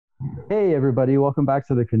Hey, everybody, welcome back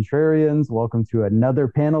to the Contrarians. Welcome to another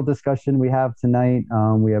panel discussion we have tonight.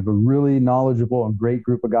 We have a really knowledgeable and great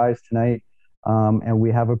group of guys tonight, and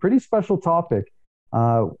we have a pretty special topic.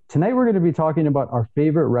 Tonight, we're going to be talking about our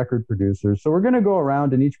favorite record producers. So, we're going to go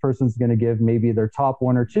around, and each person's going to give maybe their top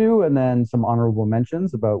one or two, and then some honorable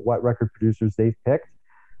mentions about what record producers they've picked,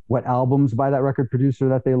 what albums by that record producer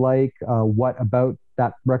that they like, what about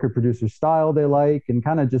that record producer's style they like, and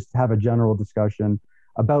kind of just have a general discussion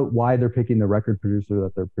about why they're picking the record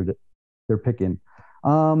producer that they're picking.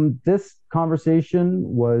 This conversation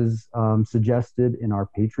was suggested in our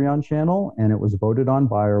Patreon channel, and it was voted on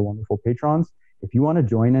by our wonderful patrons. If you want to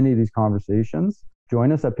join any of these conversations,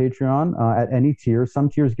 join us at Patreon at any tier. Some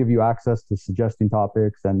tiers give you access to suggesting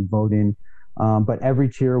topics and voting, but every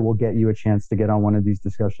tier will get you a chance to get on one of these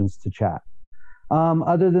discussions to chat.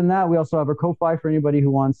 Other than that, we also have a Ko-Fi for anybody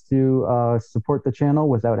who wants to support the channel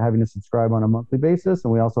without having to subscribe on a monthly basis.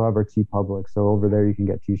 And we also have our TeePublic. So over there, you can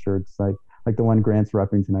get t-shirts like the one Grant's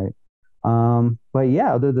repping tonight. But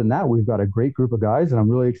yeah, other than that, we've got a great group of guys, and I'm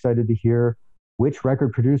really excited to hear which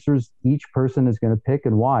record producers each person is going to pick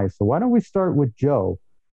and why. So why don't we start with Joe?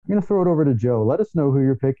 I'm going to throw it over to Joe. Let us know who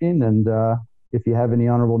you're picking and if you have any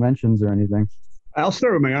honorable mentions or anything. I'll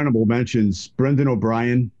start with my honorable mentions, Brendan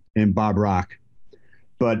O'Brien and Bob Rock.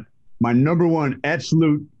 But my number one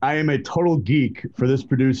absolute, I am a total geek for this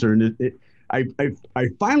producer. And I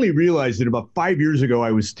finally realized that about 5 years ago,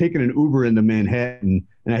 I was taking an Uber into Manhattan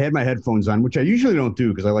and I had my headphones on, which I usually don't do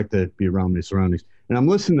because I like to be around my surroundings. And I'm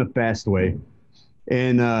listening to Fastway,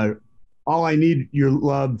 and All I Need Your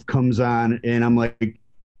Love comes on. And I'm like,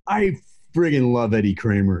 I friggin' love Eddie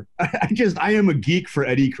Kramer. I am a geek for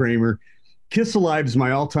Eddie Kramer. Kiss Alive is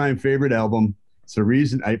my all-time favorite album. It's the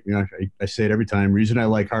reason I say it every time. Reason I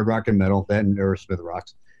like hard rock and metal, that and Aerosmith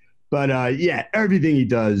rocks. But yeah, everything he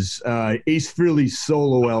does. Ace Frehley's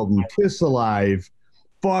solo album, Kiss Alive,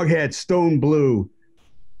 Foghat, Stone Blue.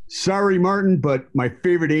 Sorry, Martin, but my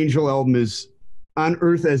favorite Angel album is On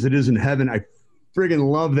Earth as It Is in Heaven. I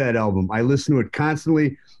friggin' love that album. I listen to it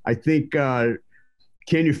constantly. I think Can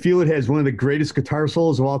You Feel It has one of the greatest guitar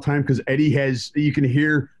solos of all time because Eddie has, you can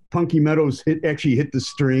hear Punky Meadows actually hit the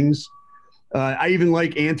strings. I even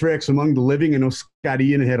like Anthrax Among the Living. I know Scott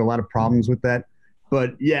Ian had a lot of problems with that.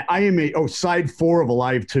 But yeah, side 4 of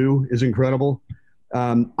Alive 2 is incredible.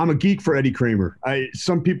 I'm a geek for Eddie Kramer.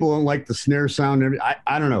 Some people don't like the snare sound.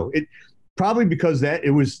 I don't know. It probably because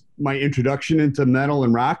it was my introduction into metal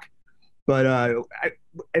and rock. But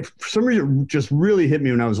for some reason, it just really hit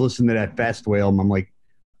me when I was listening to that Fastway album. I'm like,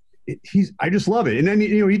 I just love it. And then,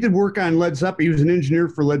 he did work on Led Zeppelin. He was an engineer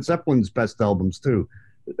for Led Zeppelin's best albums too.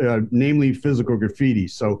 Namely Physical Graffiti.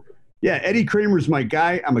 So yeah, Eddie Kramer's my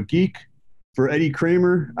guy. I'm a geek for Eddie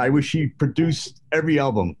Kramer. I wish he produced every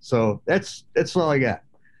album. So that's all I got.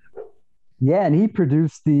 Yeah, and he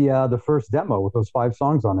produced the first demo with those 5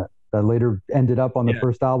 songs on it that later ended up on the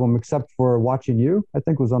first album, except for Watching You, I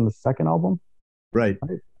think was on the second album. Right.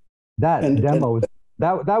 That demo was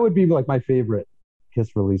that would be like my favorite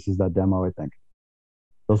Kiss releases, that demo, I think.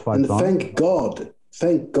 Those 5 songs.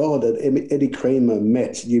 Thank God that Eddie Kramer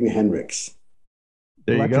met Jimi Hendrix.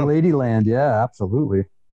 There you go. Ladyland, yeah, absolutely.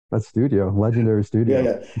 That studio, legendary studio.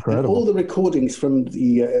 Yeah. Incredible. And all the recordings from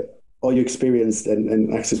the All You Experienced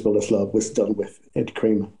and Access Brothers Love was done with Eddie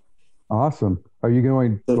Kramer. Awesome. Are you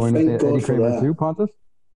going to Eddie Kramer too, Pontus?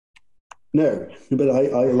 No, but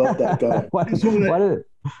I love that guy.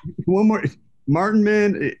 One more. Martin,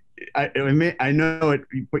 man, I know it,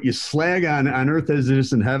 but you slag on Earth as It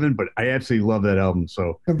Is in Heaven, but I absolutely love that album.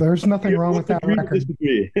 So there's nothing wrong with that record.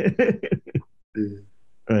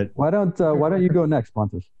 Right. Why don't you go next,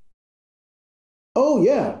 Pontus? Oh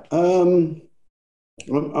yeah, I'm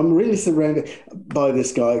really surrounded by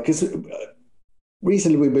this guy because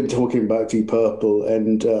recently we've been talking about Deep Purple,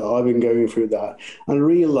 and I've been going through that and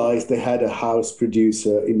realized they had a house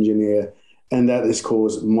producer engineer, and that is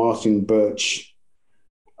called Martin Birch.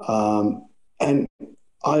 And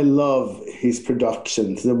I love his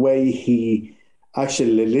production, the way he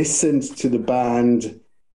actually listened to the band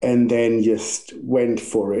and then just went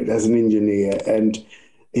for it as an engineer. And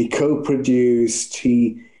he co-produced,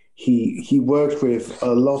 he worked with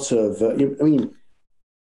a lot of,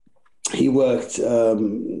 he worked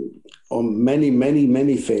on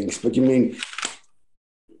many things, but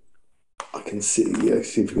I can see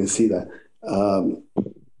if you can see that.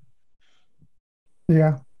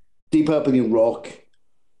 Yeah. Deep Purple in rock,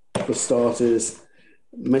 for starters.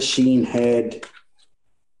 Machine Head.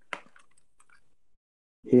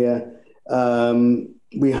 Here.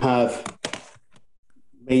 We have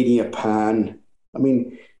Mania Pan. I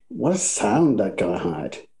mean, what a sound that guy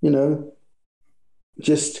had,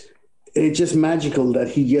 just it's just magical that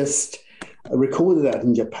he just recorded that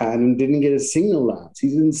in Japan and didn't get a signal out. He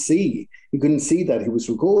couldn't see that he was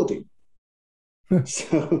recording.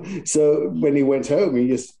 So when he went home, he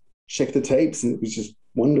just checked the tapes, and it was just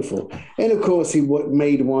wonderful. And of course, he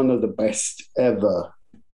made one of the best ever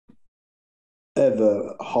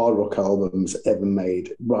hard rock albums ever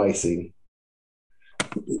made, Rising.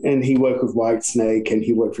 And he worked with Whitesnake, and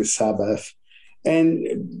he worked with Sabbath and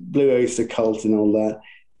Blue Oyster Cult and all that,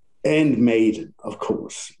 and Maiden, of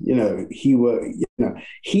course. He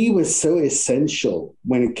was so essential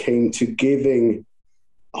when it came to giving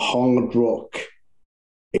hard rock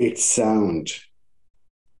its sound.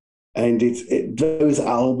 And those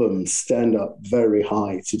albums stand up very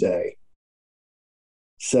high today.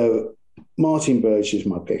 So Martin Birch is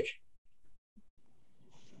my pick.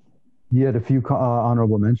 You had a few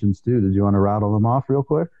honorable mentions too. Did you want to rattle them off real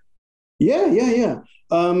quick? Yeah.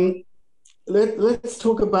 Let's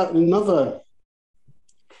talk about another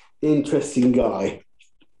interesting guy,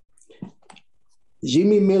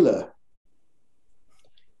 Jimmy Miller.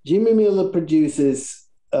 Jimmy Miller produces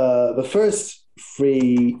the first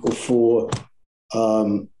 3 or 4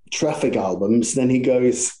 Traffic albums. Then he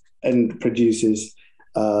goes and produces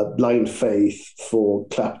Blind Faith for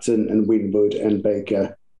Clapton and Winwood and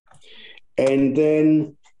Baker. And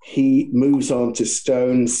then he moves on to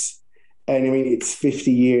Stones. And I mean, it's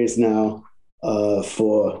 50 years now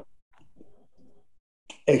for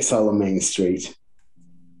Exile on Main Street.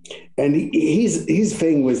 And his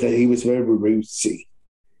thing was that he was very rootsy.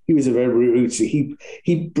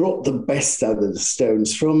 He brought the best out of the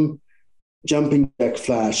Stones, from Jumping Jack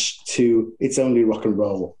Flash to It's Only Rock and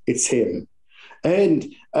Roll. It's him.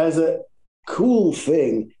 And as a cool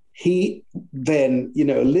thing, he then,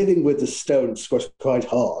 living with the Stones was quite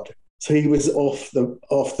hard. So he was off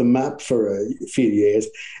the map for a few years.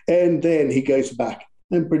 And then he goes back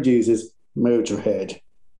and produces Motorhead,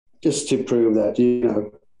 just to prove that,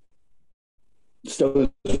 Stones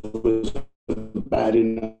was bad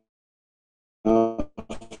enough.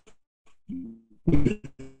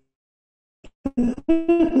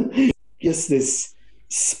 Just this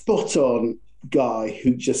spot on guy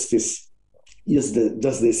who does this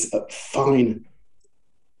fine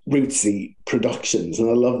rootsy productions, and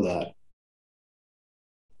I love that.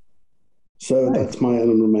 So nice. That's my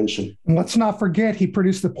honorable mention. And let's not forget he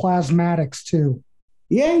produced the Plasmatics too.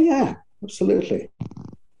 Yeah, absolutely.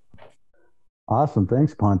 Awesome,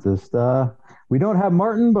 thanks, Pontus. We don't have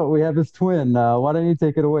Martin, but we have his twin. Why don't you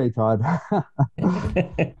take it away, Todd?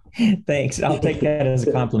 Thanks. I'll take that as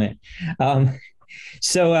a compliment.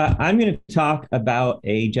 So I'm going to talk about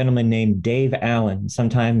a gentleman named Dave Allen,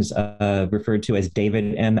 sometimes referred to as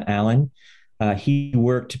David M. Allen. He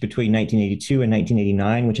worked between 1982 and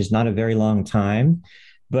 1989, which is not a very long time,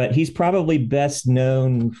 but he's probably best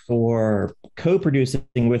known for co-producing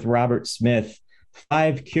with Robert Smith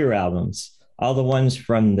 5 Cure albums, all the ones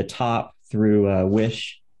from The Top through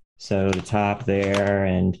Wish. So The Top there,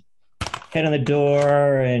 and Head on the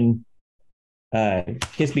Door, and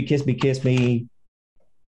Kiss Me, Kiss Me, Kiss Me.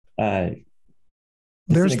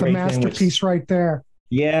 There's the masterpiece right there.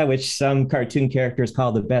 Yeah, which some cartoon characters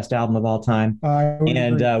call the best album of all time.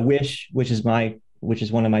 And Wish, which is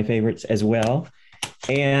one of my favorites as well.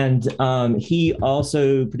 And he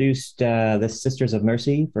also produced the Sisters of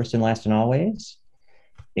Mercy, First and Last and Always.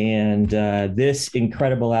 And this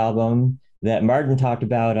incredible album that Martin talked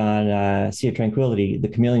about on Sea of Tranquility, The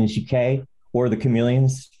Chameleons UK, or The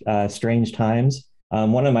Chameleons, Strange Times,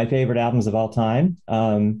 one of my favorite albums of all time.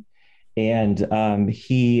 And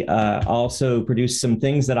he also produced some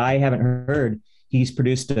things that I haven't heard. He's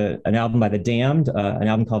produced an album by The Damned, an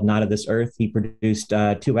album called Not of This Earth. He produced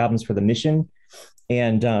 2 albums for The Mission.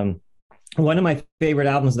 And one of my favorite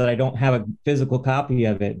albums that I don't have a physical copy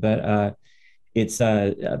of it, but it's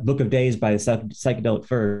Book of Days by the Psychedelic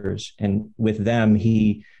Furs. And with them,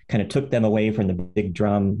 he kind of took them away from the big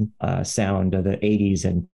drum sound of the 80s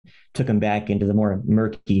and took them back into the more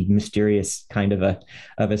murky, mysterious kind of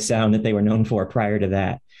a sound that they were known for prior to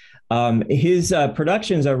that. His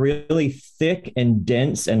productions are really thick and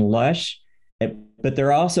dense and lush, but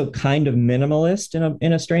they're also kind of minimalist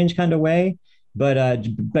in a strange kind of way. But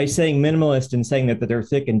by saying minimalist and saying that they're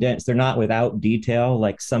thick and dense, they're not without detail.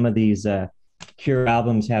 Like some of these Cure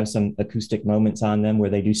albums have some acoustic moments on them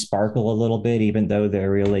where they do sparkle a little bit, even though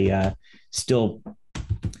they're really still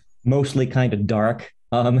mostly kind of dark.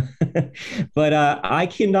 But I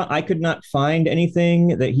could not find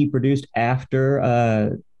anything that he produced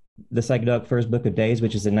after the Psychedelic Furs Book of Days,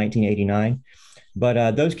 which is in 1989.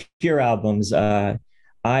 But those Cure albums, I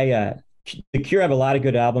The Cure have a lot of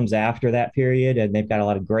good albums after that period, and they've got a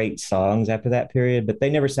lot of great songs after that period, but they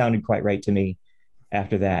never sounded quite right to me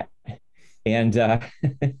after that. And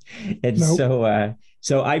and Nope.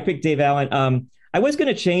 so I picked Dave Allen. I was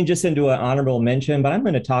going to change this into an honorable mention, but I'm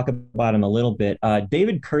going to talk about him a little bit.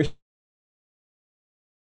 David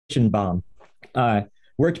Kirschenbaum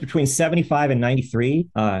worked between 75 and 93.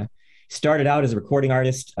 Started out as a recording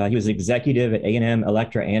artist. He was executive at A&M,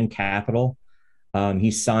 Elektra, and Capitol.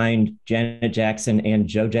 He signed Janet Jackson and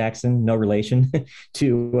Joe Jackson, no relation,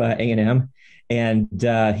 to A&M. And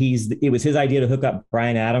it was his idea to hook up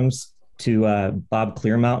Bryan Adams to Bob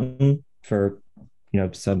Clearmountain for,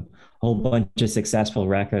 some whole bunch of successful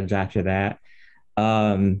records after that.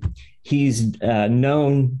 He's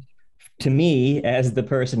known to me as the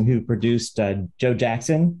person who produced Joe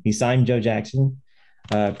Jackson. He signed Joe Jackson,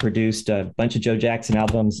 produced a bunch of Joe Jackson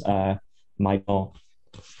albums. Michael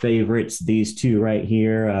favorites, these two right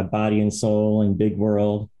here, Body and Soul and Big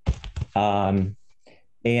World. And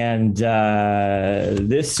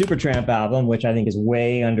this Supertramp album, which I think is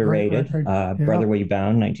way underrated, right. Brother Where You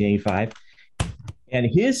Bound, 1985. And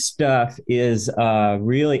his stuff is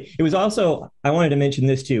really, it was also, I wanted to mention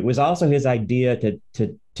this too, it was also his idea to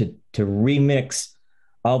remix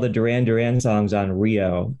all the Duran Duran songs on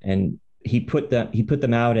Rio. And he put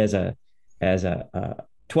them out as a bunch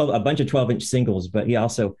of 12-inch singles, but he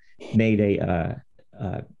also made an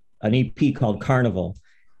EP called Carnival.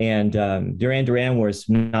 And Duran Duran was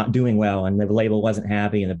not doing well, and the label wasn't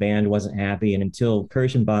happy, and the band wasn't happy. And until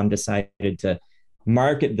Kirschenbaum decided to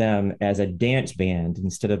market them as a dance band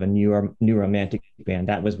instead of a new romantic band,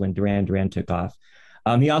 that was when Duran Duran took off.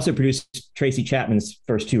 He also produced Tracy Chapman's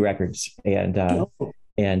first two records. And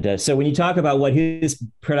so when you talk about what his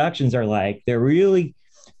productions are like, they're really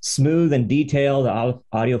smooth and detailed,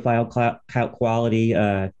 audiophile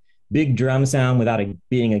quality, big drum sound without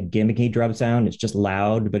being a gimmicky drum sound. It's just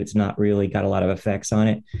loud, but it's not really got a lot of effects on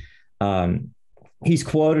it. He's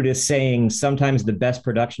quoted as saying, sometimes the best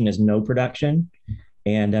production is no production.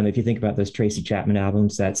 And if you think about those Tracy Chapman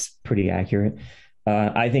albums, that's pretty accurate.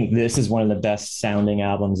 I think this is one of the best sounding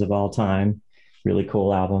albums of all time. Really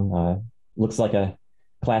cool album. Looks like a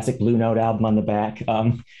classic Blue Note album on the back.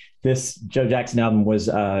 This Joe Jackson album was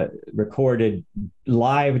recorded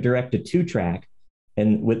live, directed 2-track,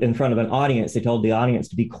 and in front of an audience. They told the audience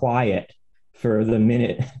to be quiet for the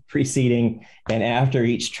minute preceding and after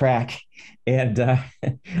each track. And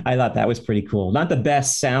I thought that was pretty cool. Not the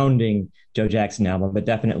best sounding Joe Jackson album, but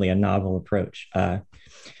definitely a novel approach.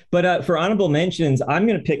 But for honorable mentions, I'm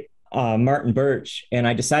going to pick Martin Birch. And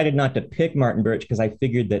I decided not to pick Martin Birch because I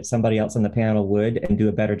figured that somebody else on the panel would and do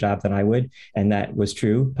a better job than I would. And that was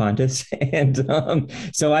true, Pontus. And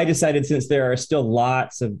so I decided, since there are still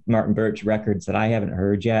lots of Martin Birch records that I haven't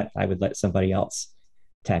heard yet, I would let somebody else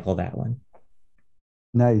tackle that one.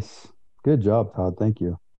 Nice. Good job, Todd. Thank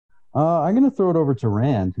you. I'm going to throw it over to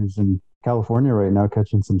Rand, who's in California right now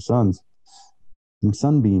catching some some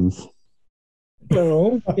sunbeams.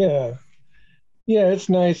 Oh, yeah. Yeah, it's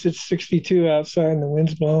nice. It's 62 outside and the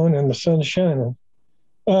wind's blowing and the sun's shining.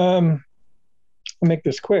 I'll make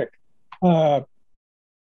this quick. Oh,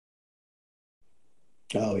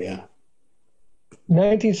 yeah.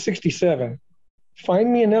 1967.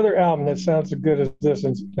 Find me another album that sounds as good as this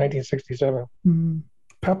in 1967.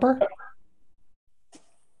 Pepper?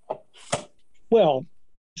 Well,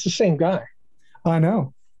 it's the same guy. I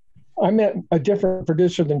know. I met a different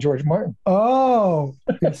producer than George Martin. Oh,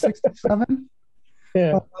 in 67?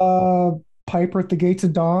 Yeah. Piper at the Gates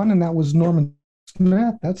of Dawn, and that was Norman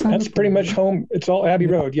Smith. That's pretty much home. It's all Abbey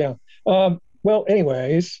Road, yeah. Well,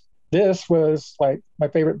 anyways, this was like my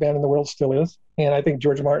favorite band in the world, still is. And I think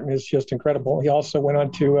George Martin is just incredible. He also went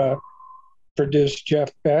on to produce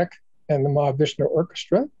Jeff Beck and the Mahavishnu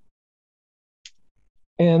Orchestra.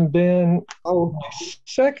 And then, my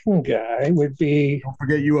second guy would be... Don't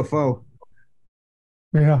forget UFO.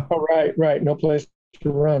 Yeah. Oh, right. No Place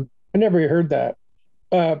to Run. I never heard that.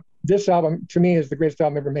 This album, to me, is the greatest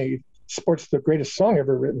album ever made. Sports the greatest song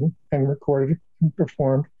ever written and recorded and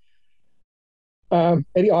performed.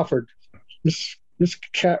 Eddie Offord. This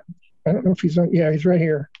cat, I don't know if he's on... Yeah, he's right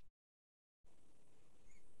here.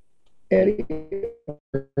 Eddie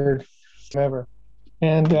Offord. Ever.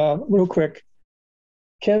 And real quick,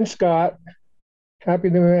 Ken Scott, Happy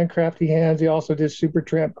the Man, Crafty Hands. He also did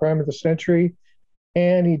Supertramp, Crime of the Century.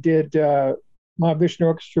 And he did Mahavishnu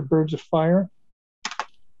Orchestra, Birds of Fire.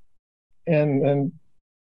 And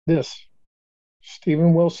this,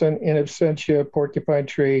 Stephen Wilson, In Absentia, Porcupine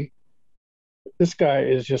Tree. This guy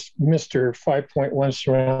is just Mr. 5.1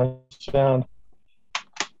 surround sound.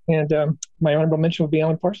 And my honorable mention would be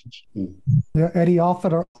Alan Parsons. Yeah, Eddie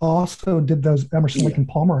also did those Emerson, Lake and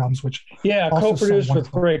Palmer albums, which co-produced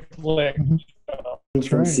with Greg Lick. That's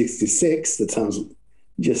from '66. That sounds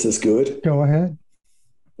just as good. Go ahead.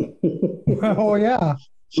 Oh yeah,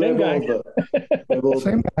 same guy.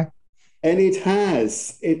 Same guy. And it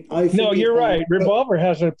has it. No, you're right. Revolver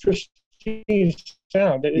has a pristine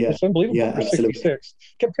sound. It's unbelievable for '66.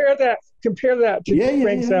 Compare that to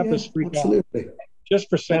Frank Zappa's Freak Out. Just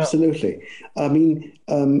for sound. Absolutely. I mean,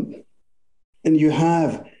 and you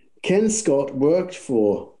have Ken Scott worked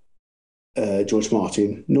for George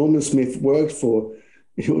Martin. Norman Smith worked for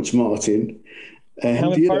George Martin.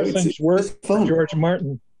 Alan Parsons worked for George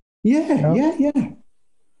Martin. Yeah.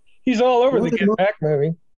 He's all over the Get Back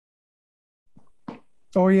movie.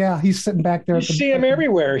 Oh yeah, he's sitting back there. You see him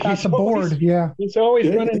everywhere. He's the board. Yeah, he's always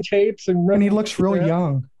running tapes and he looks real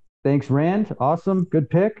young. Thanks, Rand. Awesome. Good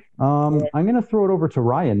pick. I'm going to throw it over to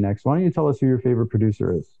Ryan next. Why don't you tell us who your favorite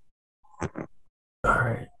producer is? All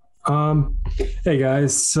right. Hey,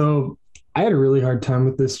 guys. So I had a really hard time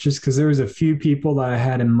with this just because there was a few people that I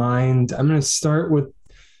had in mind. I'm going to start with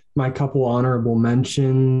my couple honorable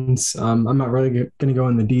mentions. I'm not really going to go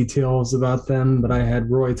into details about them, but I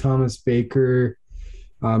had Roy Thomas Baker,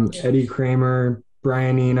 Eddie Kramer,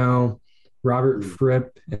 Brian Eno, Robert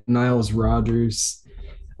Fripp, and Niles Rogers.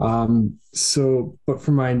 But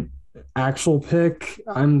for my actual pick,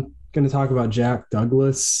 I'm going to talk about Jack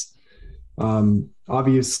Douglas.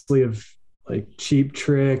 Obviously of like Cheap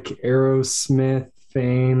Trick, Aerosmith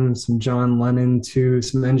fame, some John Lennon too,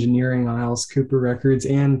 some engineering on Alice Cooper records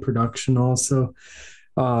and production also.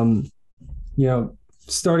 Starting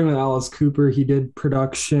with Alice Cooper, he did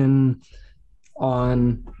production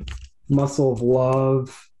on Muscle of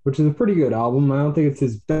Love, which is a pretty good album. I don't think it's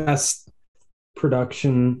his best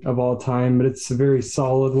production of all time, but it's a very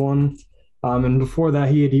solid one. And before that,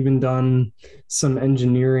 he had even done some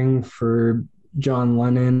engineering for John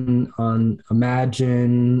Lennon on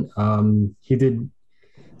Imagine. He did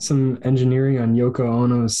some engineering on Yoko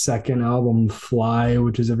Ono's second album, Fly,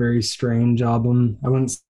 which is a very strange album. I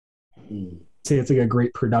wouldn't say it's like a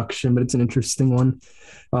great production, but it's an interesting one.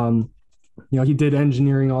 He did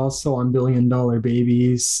engineering also on $1 Billion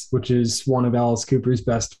Babies, which is one of Alice Cooper's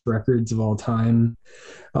best records of all time.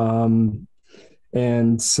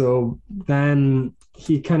 And so then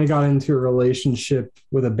he kind of got into a relationship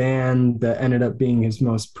with a band that ended up being his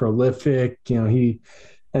most prolific. He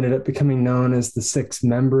ended up becoming known as the sixth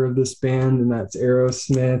member of this band, and that's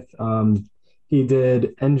Aerosmith. He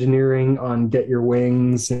did engineering on Get Your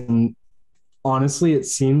Wings, and honestly, it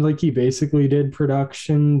seemed like he basically did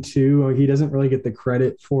production too. He doesn't really get the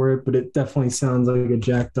credit for it, but it definitely sounds like a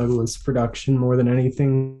Jack Douglas production more than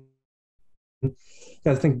anything.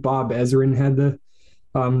 I think Bob Ezrin had the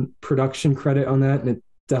production credit on that, and it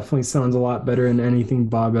definitely sounds a lot better than anything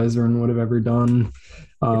Bob Ezrin would have ever done.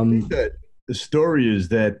 I think that the story is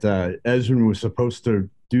that Ezrin was supposed to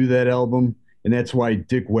do that album, and that's why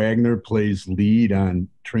Dick Wagner plays lead on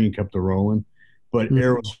Train Kept a Rollin'. But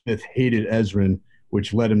Aerosmith hated Ezrin,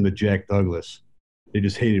 which led him to Jack Douglas. They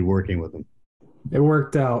just hated working with him. It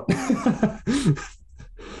worked out.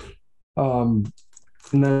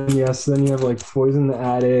 And then you have like Toys in the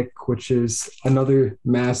Attic, which is another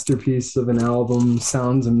masterpiece of an album.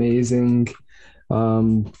 Sounds amazing.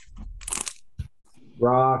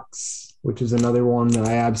 Rocks, which is another one that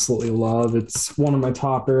I absolutely love. It's one of my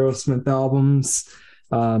top Aerosmith albums.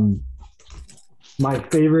 My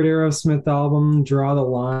favorite Aerosmith album, Draw the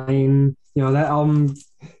Line. That album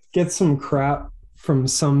gets some crap from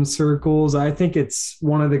some circles. I think it's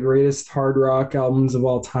one of the greatest hard rock albums of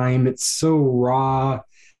all time. It's so raw,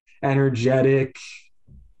 energetic,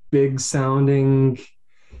 big sounding,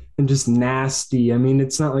 and just nasty. I mean,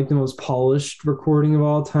 it's not like the most polished recording of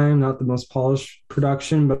all time, not the most polished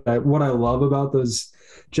production, but what I love about those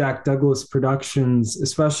Jack Douglas productions,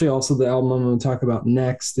 especially also the album I'm going to talk about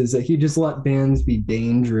next, is that he just let bands be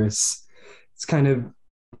dangerous. It's kind of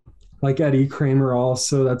like Eddie Kramer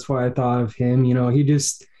also. That's why I thought of him. He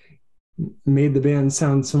just made the band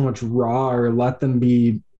sound so much raw, or let them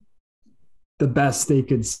be the best they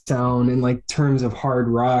could sound in like terms of hard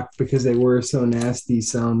rock, because they were so nasty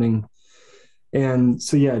sounding. And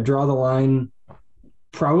so, yeah, Draw the Line,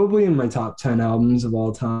 probably in my top 10 albums of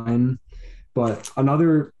all time. But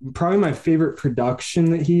probably my favorite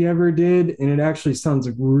production that he ever did, and it actually sounds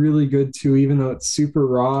like really good too, even though it's super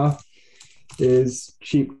raw, is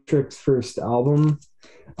Cheap Trick's first album.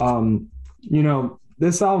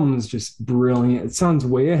 This album is just brilliant. It sounds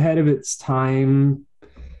way ahead of its time,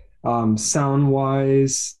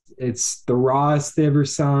 sound-wise. It's the rawest they ever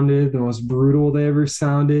sounded, the most brutal they ever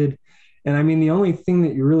sounded. And I mean, the only thing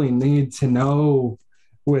that you really need to know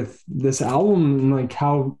with this album and like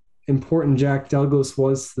how important Jack Douglas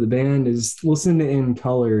was to the band is listen to In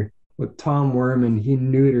Color with Tom Werman. He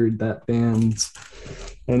neutered that band.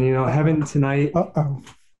 And, you know, Heaven Tonight,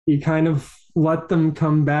 he kind of let them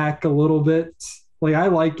come back a little bit. Like, I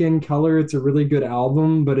like In Color. It's a really good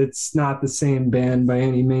album, but it's not the same band by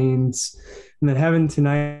any means. And then Heaven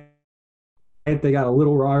Tonight, they got a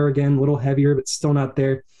little rawer again, a little heavier, but still not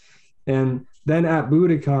there. And then At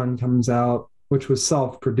Budokan comes out, which was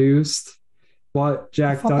self-produced. But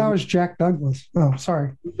I thought that was Jack Douglas. Oh,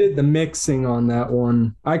 sorry. He did the mixing on that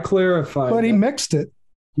one. I clarified. But he mixed it.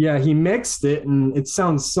 Yeah, he mixed it, and it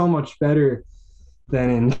sounds so much better than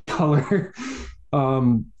In Color.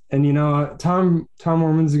 And, you know, Tom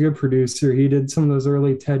Werman's a good producer. He did some of those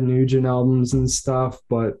early Ted Nugent albums and stuff.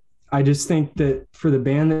 But I just think that for the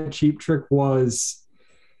band that Cheap Trick was,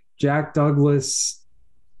 Jack Douglas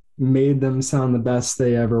made them sound the best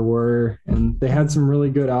they ever were. And they had some really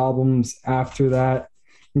good albums after that,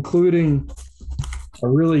 including a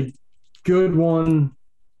really good one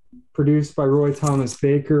produced by Roy Thomas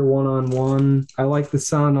Baker, One on One. I like the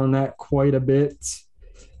sound on that quite a bit.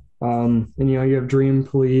 And, you know, you have Dream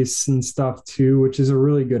Police and stuff too, which is a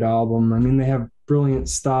really good album. I mean, they have brilliant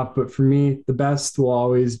stuff, but for me, the best will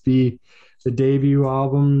always be the debut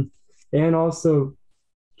album. And also,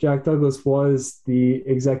 Jack Douglas was the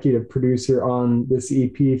executive producer on this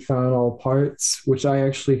EP, Found All Parts, which I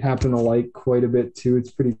actually happen to like quite a bit too.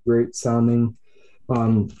 It's pretty great sounding.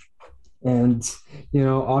 And, you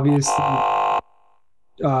know, obviously,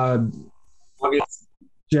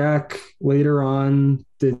 Jack later on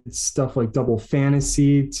did stuff like Double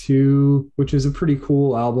Fantasy too, which is a pretty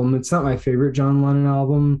cool album. It's not my favorite John Lennon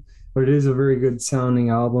album, but it is a very good sounding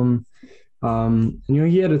album. And, you know,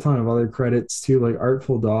 he had a ton of other credits too, like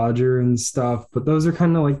Artful Dodger and stuff, but those are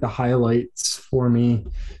kind of like the highlights for me.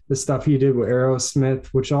 The stuff he did with Aerosmith,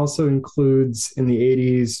 which also includes in the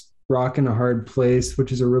 80s Rockin' a Hard Place,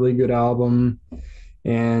 which is a really good album.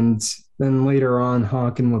 And then later on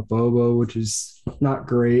Honkin' with Bobo, which is not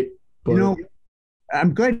great. But, you know,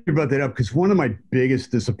 I'm glad you brought that up because one of my biggest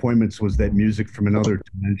disappointments was that Music from Another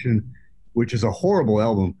Dimension, which is a horrible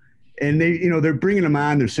album. And they, you know, they're bringing them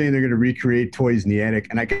on. They're saying they're going to recreate Toys in the Attic.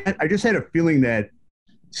 And I just had a feeling that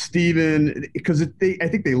Steven, because I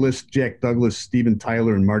think they list Jack Douglas, Steven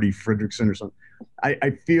Tyler, and Marty Fredrickson or something.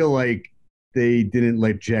 I feel like they didn't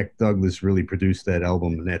let Jack Douglas really produce that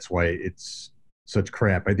album, and that's why it's such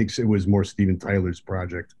crap. I think it was more Steven Tyler's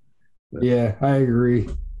project. Yeah, I agree.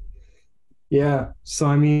 Yeah. So,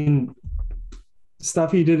 I mean,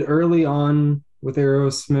 stuff he did early on with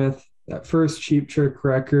Aerosmith, that first Cheap Trick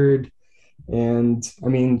record, and I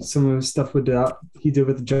mean some of the stuff he did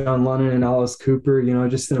with John Lennon and Alice Cooper, you know,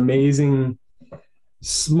 just an amazing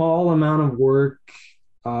small amount of work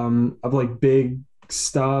of like big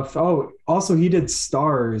stuff. Oh, also he did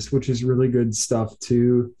Stars, which is really good stuff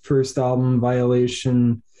too. First album,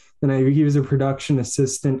 Violation. Then he was a production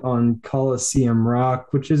assistant on Coliseum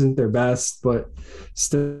Rock, which isn't their best, but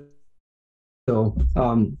still.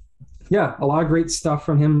 Yeah, a lot of great stuff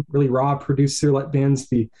from him. Really raw producer, let bands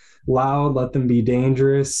be loud, let them be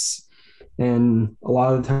dangerous, and a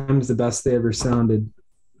lot of the times the best they ever sounded.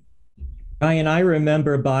 Ryan, I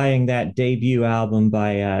remember buying that debut album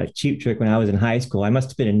by Cheap Trick when I was in high school. I must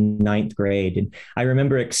have been in ninth grade. And I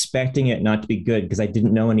remember expecting it not to be good because I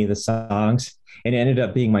didn't know any of the songs. And it ended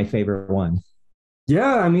up being my favorite one.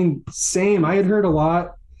 Yeah, I mean, same. I had heard a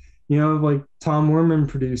lot, you know, like Tom Werman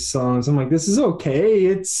produced songs. I'm like, this is okay.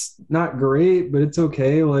 It's not great, but it's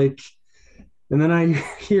okay. Like, and then I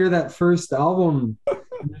hear that first album,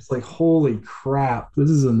 and it's like, holy crap, this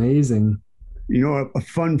is amazing. You know, a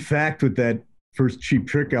fun fact with that first Cheap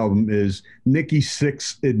Trick album is Nikki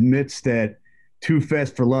Sixx admits that Too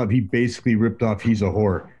Fast for Love, he basically ripped off He's a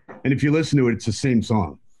Whore. And if you listen to it, it's the same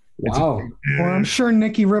song. Wow. Well, I'm sure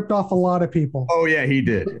Nikki ripped off a lot of people. Oh, yeah, he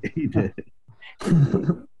did. He did.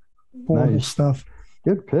 Horrible stuff.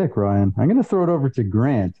 Good pick, Ryan. I'm going to throw it over to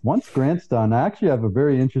Grant. Once Grant's done, I actually have a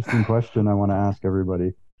very interesting question I want to ask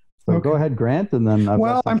everybody. So Go ahead, Grant, and then I'm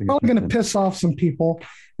probably going to piss off some people,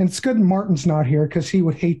 and it's good Martin's not here because he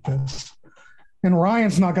would hate this, and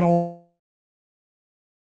Ryan's not going to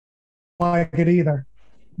like it either.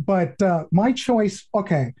 But my choice,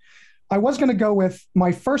 okay, I was going to go with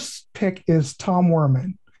my first pick is Tom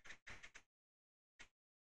Werman,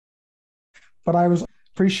 but I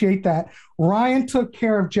appreciate that. Ryan took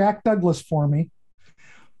care of Jack Douglas for me,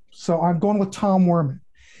 so I'm going with Tom Werman.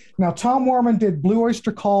 Now, Tom Werman did Blue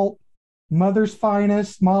Oyster Cult, Mother's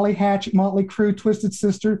Finest, Molly Hatchet, Motley Crue, Twisted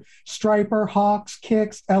Sister, Stryper, Hawks,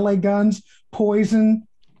 Kicks, LA Guns, Poison,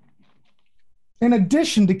 in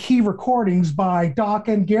addition to key recordings by Doc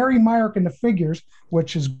and Gary Myrick and the Figures,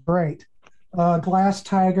 which is great. Glass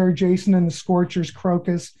Tiger, Jason and the Scorchers,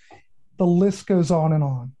 Crocus, the list goes on and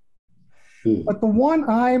on. But the one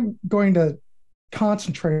I'm going to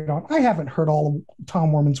concentrate on, I haven't heard all of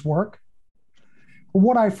Tom Werman's work.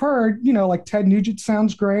 What I've heard, like Ted Nugent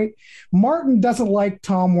sounds great. Martin doesn't like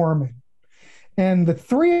Tom Werman. And the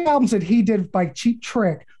 3 albums that he did by Cheap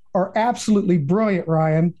Trick are absolutely brilliant,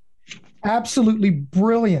 Ryan. Absolutely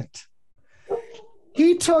brilliant.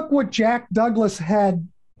 He took what Jack Douglas had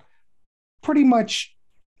pretty much,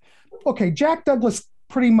 Jack Douglas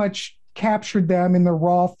pretty much captured them in the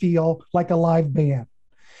raw feel like a live band.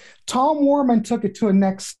 Tom Werman took it to a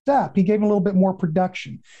next step. He gave him a little bit more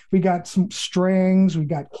production. We got some strings, we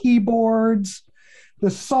got keyboards.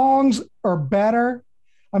 The songs are better.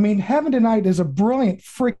 I mean, Heaven Tonight is a brilliant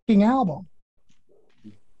freaking album.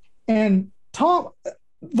 And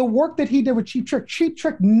the work that he did with Cheap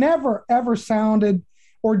Trick never ever sounded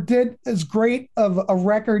or did as great of a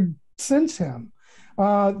record since him.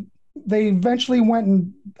 They eventually went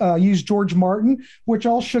and used George Martin, which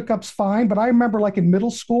All Shook Up's fine. But I remember like in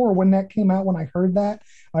middle school or when that came out, when I heard that,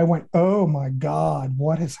 I went, oh my God,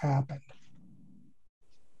 what has happened?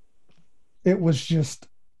 It was just,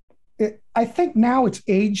 I think now it's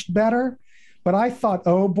aged better, but I thought,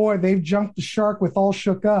 oh boy, they've jumped the shark with All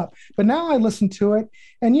Shook Up. But now I listen to it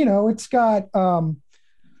and, it's got,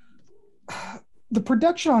 the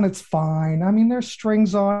production on it's fine. I mean, there's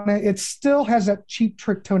strings on it. It still has that Cheap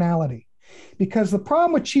Trick tonality, because the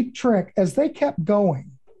problem with Cheap Trick, as they kept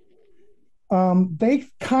going, they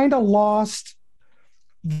kind of lost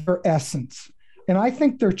their essence. And I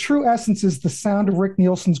think their true essence is the sound of Rick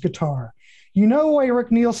Nielsen's guitar. You know the way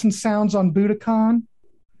Rick Nielsen sounds on Budokan?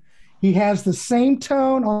 He has the same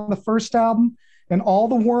tone on the first album and all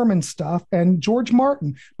the Werman stuff and George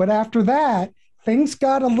Martin. But after that, things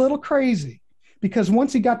got a little crazy. Because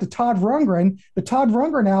once he got to Todd Rundgren, the Todd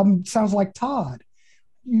Rundgren album sounds like Todd.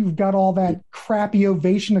 You've got all that crappy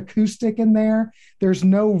Ovation acoustic in there. There's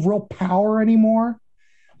no real power anymore.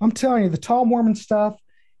 I'm telling you, the Tom Werman stuff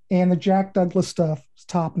and the Jack Douglas stuff is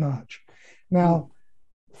top notch. Now,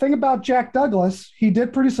 thing about Jack Douglas, he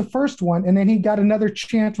did produce the first one, and then he got another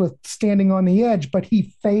chance with Standing on the Edge, but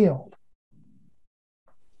he failed.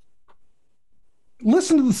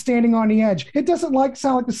 Listen to the Standing on the Edge. It doesn't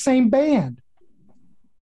sound like the same band.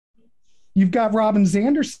 You've got Robin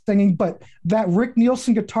Zander singing, but that Rick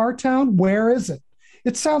Nielsen guitar tone, where is it?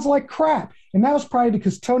 It sounds like crap. And that was probably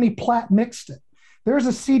because Tony Platt mixed it. There's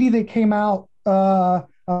a CD that came out, I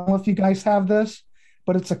don't know if you guys have this,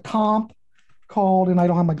 but it's a comp called, and I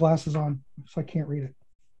don't have my glasses on, so I can't read it.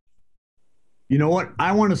 You know what?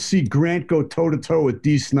 I want to see Grant go toe-to-toe with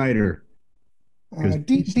Dee Snider. Because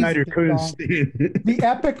Dee Snider couldn't stand the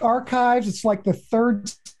Epic Archives. It's like the third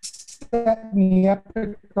set in the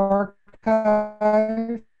Epic Archives.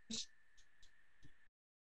 And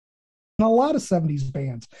a lot of 70s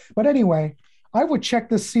bands. But anyway, I would check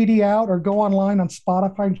this CD out or go online on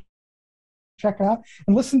Spotify and check it out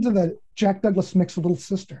and listen to the Jack Douglas mix of Little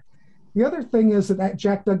Sister. The other thing is that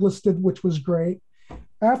Jack Douglas did, which was great,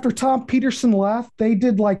 after Tom Peterson left, they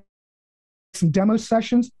did like some demo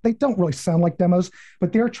sessions. They don't really sound like demos,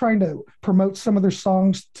 but they're trying to promote some of their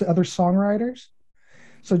songs to other songwriters.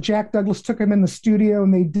 So Jack Douglas took them in the studio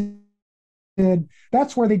and they did,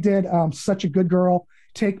 that's where they did Such a Good Girl,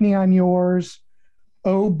 Take Me on Yours,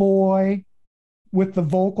 Oh Boy, with the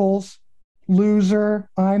vocals, Loser,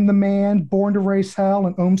 I'm the Man, Born to Raise Hell,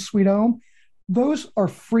 and Om Sweet Om. Those are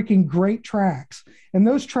freaking great tracks. And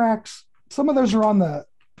those tracks, some of those are on the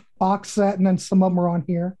box set and then some of them are on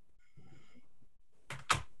here.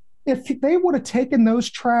 If they would have taken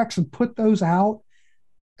those tracks and put those out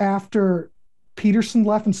after Peterson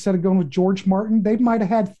left instead of going with George Martin, they might have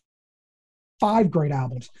had 5 great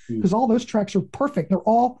albums, because all those tracks are perfect. They're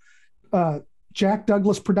all Jack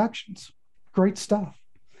Douglas productions. Great stuff.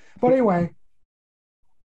 But anyway,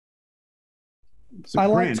 So I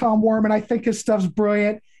Grant, like Tom Werman. I think his stuff's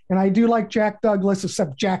brilliant. And I do like Jack Douglas,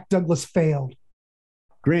 except Jack Douglas failed.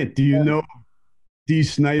 Grant, do you know Dee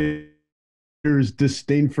Snider's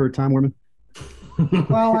disdain for Tom Werman?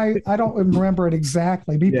 Well, I don't remember it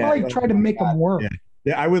exactly. But he probably tried to make him work.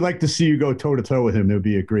 Yeah, I would like to see you go toe-to-toe with him. It would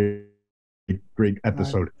be a great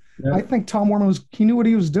episode. I think Tom Werman he knew what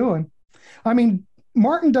he was doing. I mean,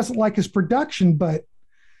 Martin doesn't like his production, but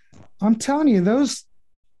I'm telling you, those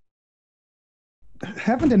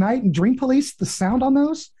Heaven Tonight and Dream Police, the sound on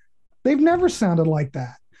those, they've never sounded like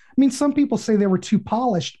that. I mean, some people say they were too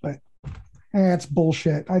polished, but it's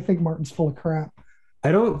bullshit. I think Martin's full of crap.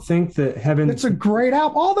 I don't think that Heaven. It's a great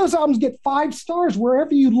album. All those albums get 5 stars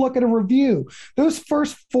wherever you look at a review. Those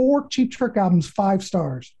first 4 Cheap Trick albums, 5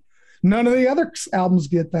 stars. None of the other albums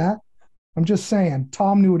get that. I'm just saying.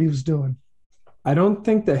 Tom knew what he was doing. I don't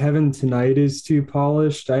think that Heaven Tonight is too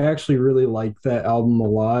polished. I actually really like that album a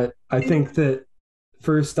lot. I think that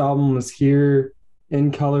first album was Here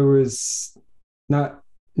in Color was not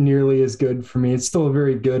nearly as good for me. It's still a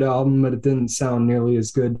very good album, but it didn't sound nearly as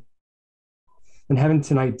good. And Heaven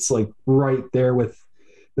Tonight's like right there with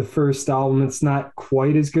the first album. It's not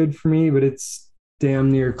quite as good for me, but it's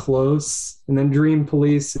damn near close. And then Dream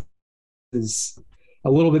Police is a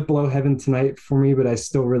little bit below Heaven Tonight for me, but I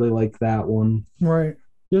still really like that one. Right.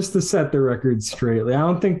 Just to set the record straight. Like, I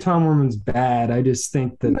don't think Tom Werman's bad. I just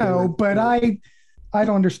think that but I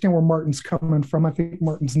don't understand where Martin's coming from. I think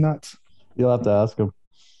Martin's nuts. You'll have to ask him.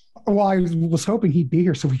 Well, I was hoping he'd be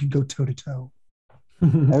here so we could go toe to toe.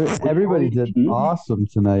 Everybody did awesome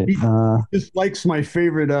tonight. He dislikes my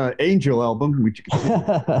favorite Angel album, which you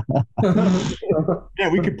can yeah,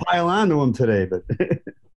 we could pile on to him today, but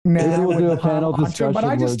maybe we'll do a panel discussion. But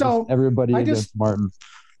I just don't. Everybody against Martin.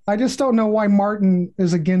 I just don't know why Martin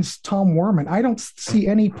is against Tom Werman. I don't see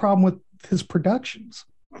any problem with his productions,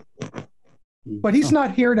 but he's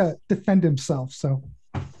not here to defend himself. So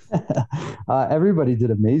everybody did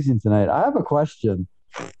amazing tonight. I have a question.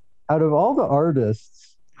 Out of all the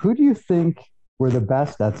artists, who do you think were the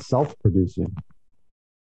best at self-producing?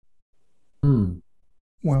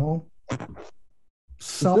 Well,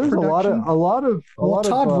 self-production. There's a lot of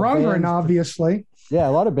Todd Rundgren, obviously. Yeah,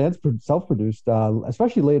 a lot of bands self-produced,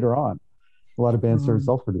 especially later on. A lot of bands started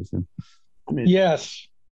self-producing. Yes.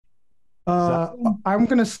 I'm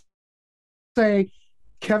going to say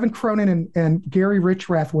Kevin Cronin and Gary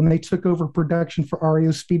Richrath, when they took over production for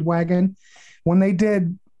REO Speedwagon, when they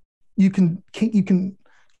did you can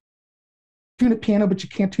tune a piano, but you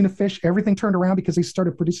can't tune a fish. Everything turned around because they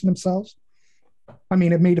started producing themselves. I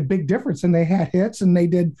mean, it made a big difference, and they had hits, and they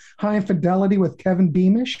did High Infidelity with Kevin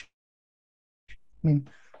Beamish. I mean,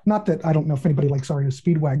 not that I don't know if anybody likes REO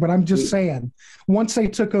Speedwagon, but I'm just saying, once they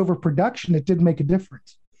took over production, it did make a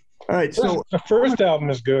difference. All right, so the first album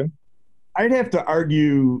is good. I'd have to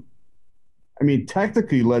argue, I mean,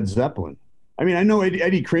 technically Led Zeppelin. I mean, I know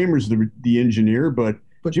Eddie Kramer's the engineer, but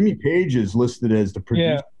Jimmy Page is listed as the producer.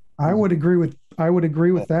 Yeah. I would agree with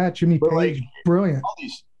that. Jimmy Page, brilliant.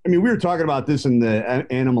 I mean, we were talking about this in the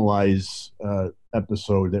Animalize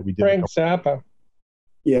episode that we did. Frank Zappa.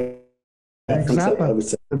 Yeah. Frank Zappa. I would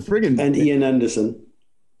say. And Ian Anderson.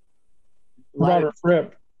 Robert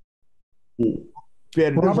Fripp.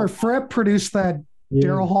 Robert Fripp produced that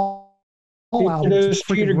Daryl Hall album. He produced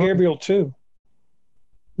Peter Gabriel too.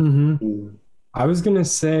 I was gonna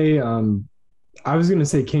say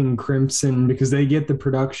King Crimson because they get the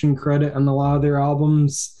production credit on a lot of their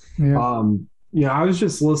albums. I was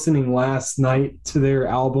just listening last night to their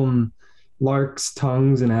album Lark's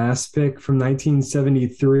Tongues and Aspic from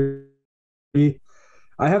 1973.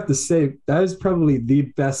 I have to say that is probably the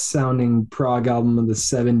best sounding prog album of the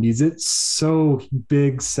 70s. It's so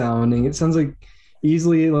big sounding. It sounds like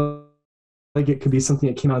easily like it could be something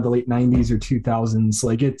that came out of the late 90s or 2000s.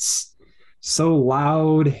 Like, it's so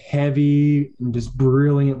loud, heavy, and just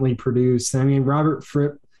brilliantly produced. I mean, Robert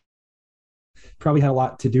Fripp probably had a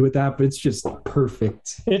lot to do with that, but it's just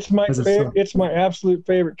perfect. It's my absolute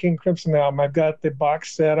favorite King Crimson album. I've got the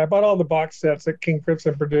box set. I bought all the box sets that King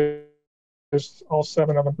Crimson produced, all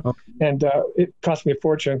 7 of them, and it cost me a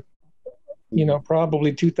fortune.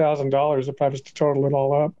 Probably $2,000 if I was to total it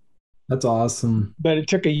all up. That's awesome. But it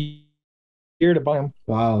took a year to buy them.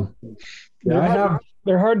 Wow.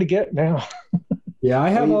 They're hard to get now. Yeah, I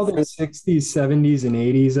have all their 60s, 70s, and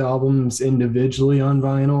 80s albums individually on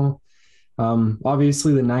vinyl.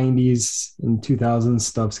 Obviously, the 90s and 2000s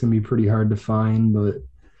stuff's going to be pretty hard to find. But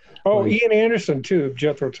Ian Anderson, too,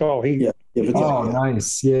 Jethro Tull.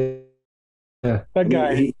 Nice. Yeah. That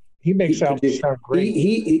guy, he makes albums sound great.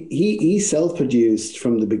 He self-produced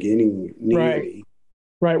from the beginning. Nearly.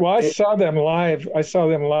 Right. Well, I saw them live.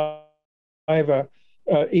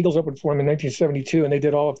 Eagles opened for him in 1972, and they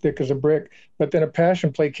did All Up Thick as a Brick. But then A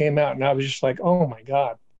Passion Play came out, and I was just like, oh, my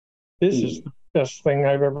God. This is the best thing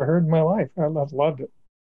I've ever heard in my life. I've loved it.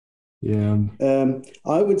 Yeah.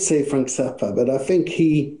 I would say Frank Zappa, but I think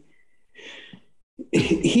he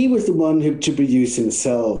was the one who to produce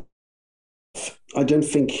himself. I don't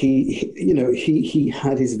think he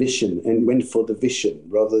had his vision and went for the vision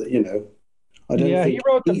rather, I don't think he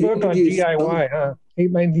wrote the book on DIY, huh?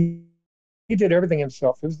 He did everything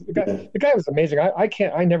himself. The guy was amazing.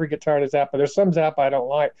 I never get tired of Zappa. There's some Zappa I don't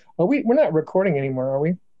like. We're not recording anymore, are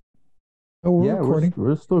we? Oh, we're recording.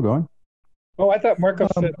 We're still going. Oh, I thought Marco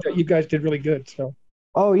said that you guys did really good. So.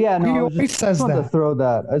 Oh yeah, He no, always says wanted to that. throw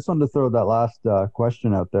that. I just wanted to throw that last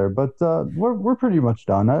question out there, but we're pretty much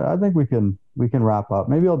done. I think we can wrap up.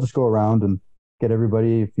 Maybe I'll just go around and get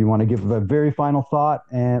everybody, if you want to give a very final thought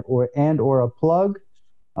or a plug.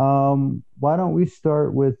 Why don't we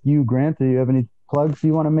start with you, Grant? Do you have any plugs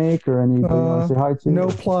you want to make, or anybody you want to say hi to? No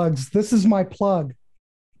plugs. This is my plug.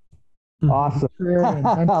 Awesome.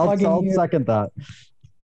 I'm plugging I'll you. second that.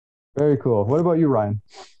 Very cool. What about you, Ryan?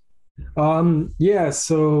 Yeah,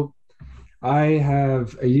 so I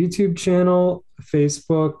have a YouTube channel,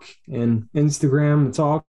 Facebook, and Instagram. It's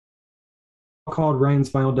all called Ryan's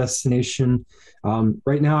Final Destination.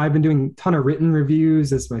 Right now, I've been doing a ton of written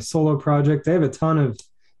reviews. It's my solo project. I have a ton of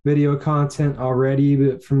video content already,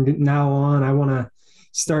 but from now on, I want to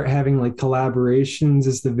start having like collaborations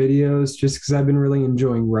as the videos, just because I've been really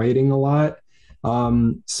enjoying writing a lot.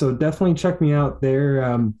 So definitely check me out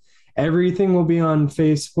there. Everything will be on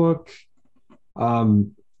Facebook,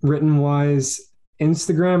 written wise.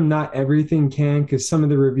 Instagram, not everything can, because some of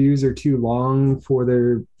the reviews are too long for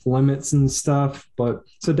their limits and stuff. But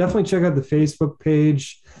so definitely check out the Facebook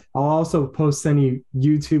page. I'll also post any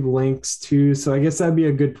YouTube links too. So I guess that'd be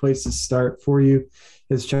a good place to start for you,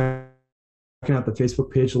 is checking out the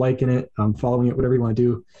Facebook page, liking it, following it, whatever you want to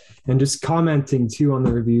do, and just commenting too on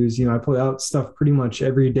the reviews. I put out stuff pretty much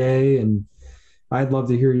every day, and I'd love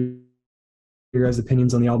to hear your guys'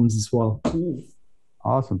 opinions on the albums as well.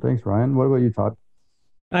 Awesome. Thanks, Ryan. What about you, Todd?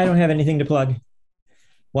 I don't have anything to plug.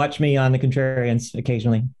 Watch me on the Contrarians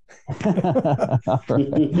occasionally. And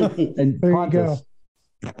there you go.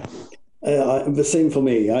 The same for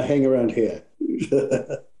me. I hang around here.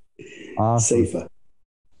 Awesome. Safer.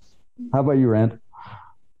 How about you, Rand?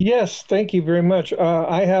 Yes, thank you very much.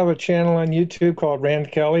 I have a channel on YouTube called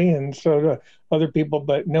Rand Kelly, and so do other people,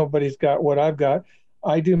 but nobody's got what I've got.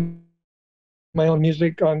 I do my own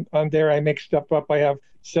music on there. I make stuff up. I have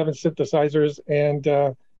 7 synthesizers and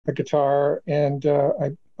a guitar, and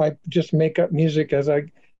I just make up music as I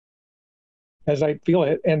feel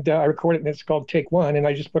it, and I record it, and it's called Take One, and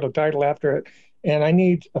I just put a title after it. And I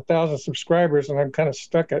need 1,000 subscribers, and I'm kind of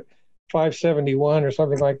stuck at 571 or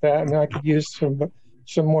something like that, and I could use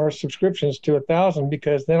some more subscriptions to 1,000,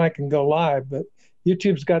 because then I can go live. But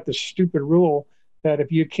YouTube's got this stupid rule that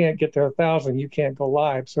if you can't get to 1,000, you can't go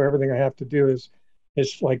live. So everything I have to do is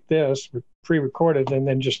like this, pre-recorded, and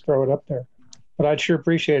then just throw it up there. But I'd sure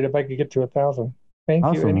appreciate it if I could get to 1,000.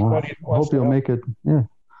 Thank you. Anybody well, hope you'll make it. Yeah,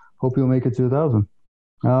 hope you'll make it to 1,000.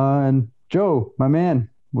 And Joe, my man,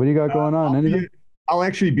 what do you got going on? Anything? I'll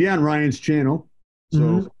actually be on Ryan's channel,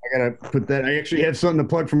 so I gotta put that. I actually had something to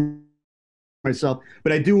plug for myself,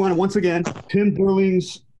 but I do want to once again, Tim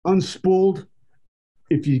Burling's Unspooled.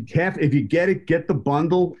 If you get it, get the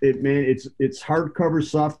bundle. It's hardcover,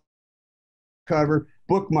 soft cover,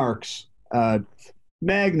 bookmarks,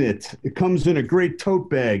 magnet. It comes in a great tote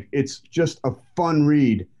bag. It's just a fun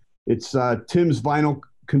read. It's Tim's Vinyl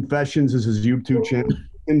Confessions is his YouTube channel.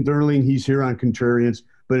 Tim Durling, he's here on Contrarians,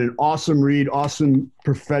 but an awesome read, awesome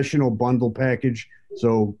professional bundle package.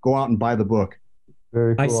 So go out and buy the book.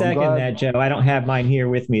 Very cool. I second that, Joe. I don't have mine here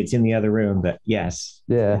with me. It's in the other room, but yes.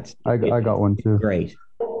 Yeah, I got one too. Great.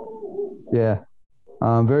 Yeah.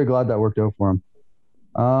 I'm very glad that worked out for him.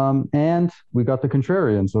 And we got the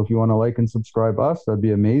Contrarian. So if you want to like and subscribe us, that'd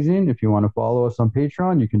be amazing. If you want to follow us on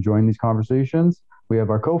Patreon, you can join these conversations. We have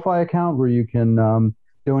our Ko-Fi account where you can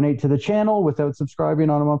donate to the channel without subscribing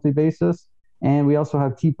on a monthly basis. And we also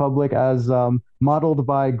have TeePublic as modeled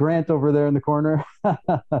by Grant over there in the corner.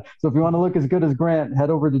 So if you want to look as good as Grant,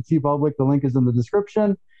 head over to TeePublic. The link is in the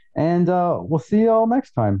description. And we'll see you all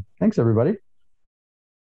next time. Thanks, everybody.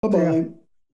 Bye-bye.